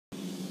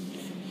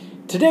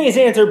Today's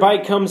answer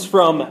bite comes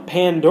from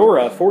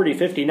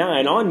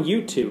Pandora4059 on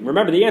YouTube.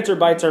 Remember, the answer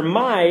bites are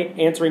my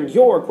answering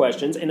your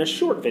questions in a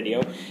short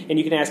video, and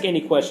you can ask any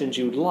questions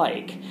you'd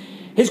like.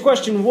 His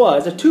question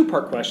was a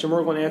two-part question.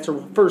 We're going to answer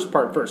the first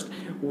part first.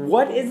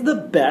 What is the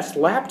best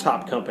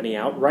laptop company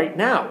out right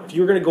now? If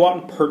you were going to go out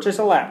and purchase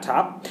a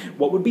laptop,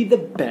 what would be the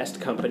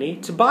best company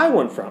to buy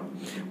one from?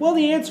 Well,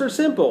 the answer is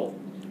simple.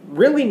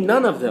 Really,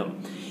 none of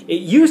them.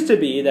 It used to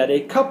be that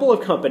a couple of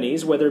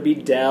companies, whether it be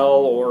Dell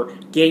or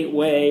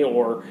Gateway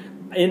or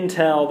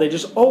Intel, they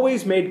just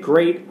always made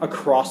great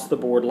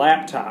across-the-board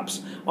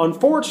laptops.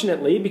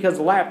 Unfortunately, because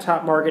the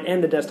laptop market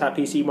and the desktop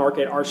PC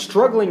market are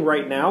struggling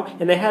right now,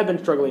 and they have been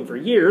struggling for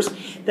years,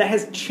 that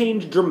has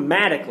changed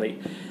dramatically.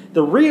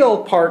 The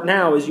real part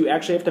now is you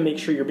actually have to make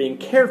sure you're being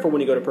careful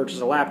when you go to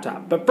purchase a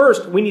laptop. But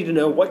first, we need to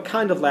know what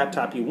kind of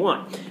laptop you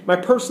want. My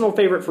personal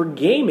favorite for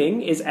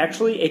gaming is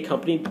actually a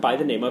company by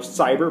the name of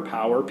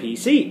CyberPower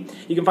PC.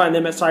 You can find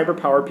them at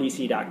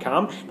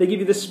cyberpowerpc.com. They give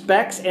you the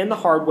specs and the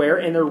hardware,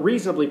 and they're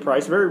reasonably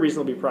priced, very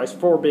reasonably priced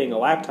for being a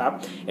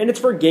laptop, and it's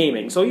for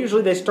gaming. So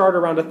usually they start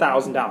around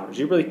 $1,000.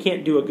 You really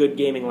can't do a good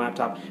gaming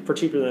laptop for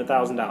cheaper than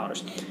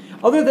 $1,000.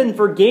 Other than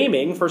for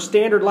gaming, for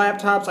standard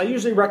laptops, I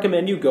usually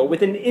recommend you go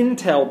with an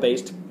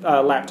Intel-based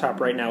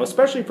laptop right now,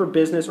 especially for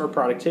business or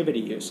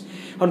productivity use.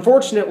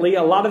 Unfortunately,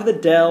 a lot of the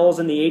Dells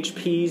and the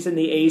HPs and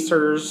the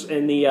Acers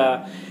and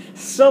the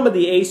some of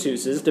the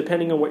Asuses,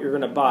 depending on what you're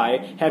going to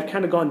buy, have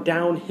kind of gone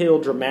downhill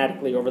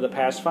dramatically over the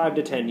past 5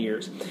 to 10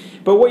 years.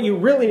 But what you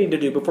really need to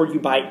do before you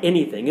buy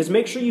anything is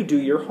make sure you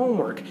do your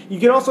homework. You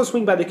can also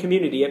swing by the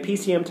community at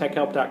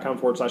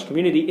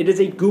pcmtechhelp.com/community. It is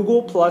a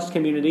Google Plus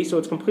community, so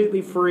it's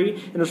completely free,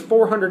 and there's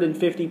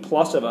 450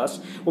 plus of us.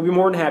 We'll be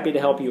more than happy to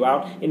help you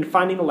out in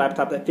finding a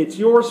laptop that fits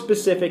your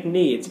specific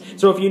needs.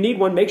 So if you need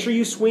one, make sure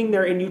you swing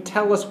there and you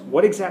tell us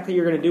what exactly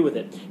you're going to do with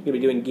it. You're going to be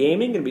doing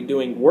gaming, going to be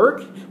doing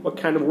work, what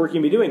kind of work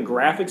you're going to be doing,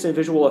 graphics and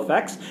visual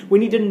effects. We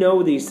need to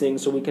know these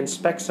things so we can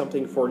spec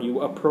something for you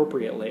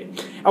appropriately.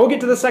 I will get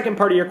to the second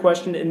part of your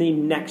question in the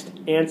next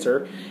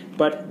answer,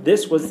 but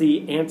this was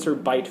the answer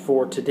bite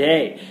for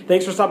today.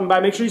 Thanks for stopping by.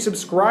 Make sure you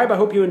subscribe. I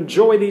hope you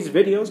enjoy these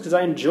videos because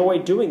I enjoy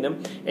doing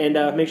them, and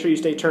make sure you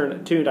stay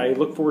tuned. I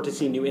look forward to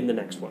seeing you in the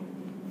next one.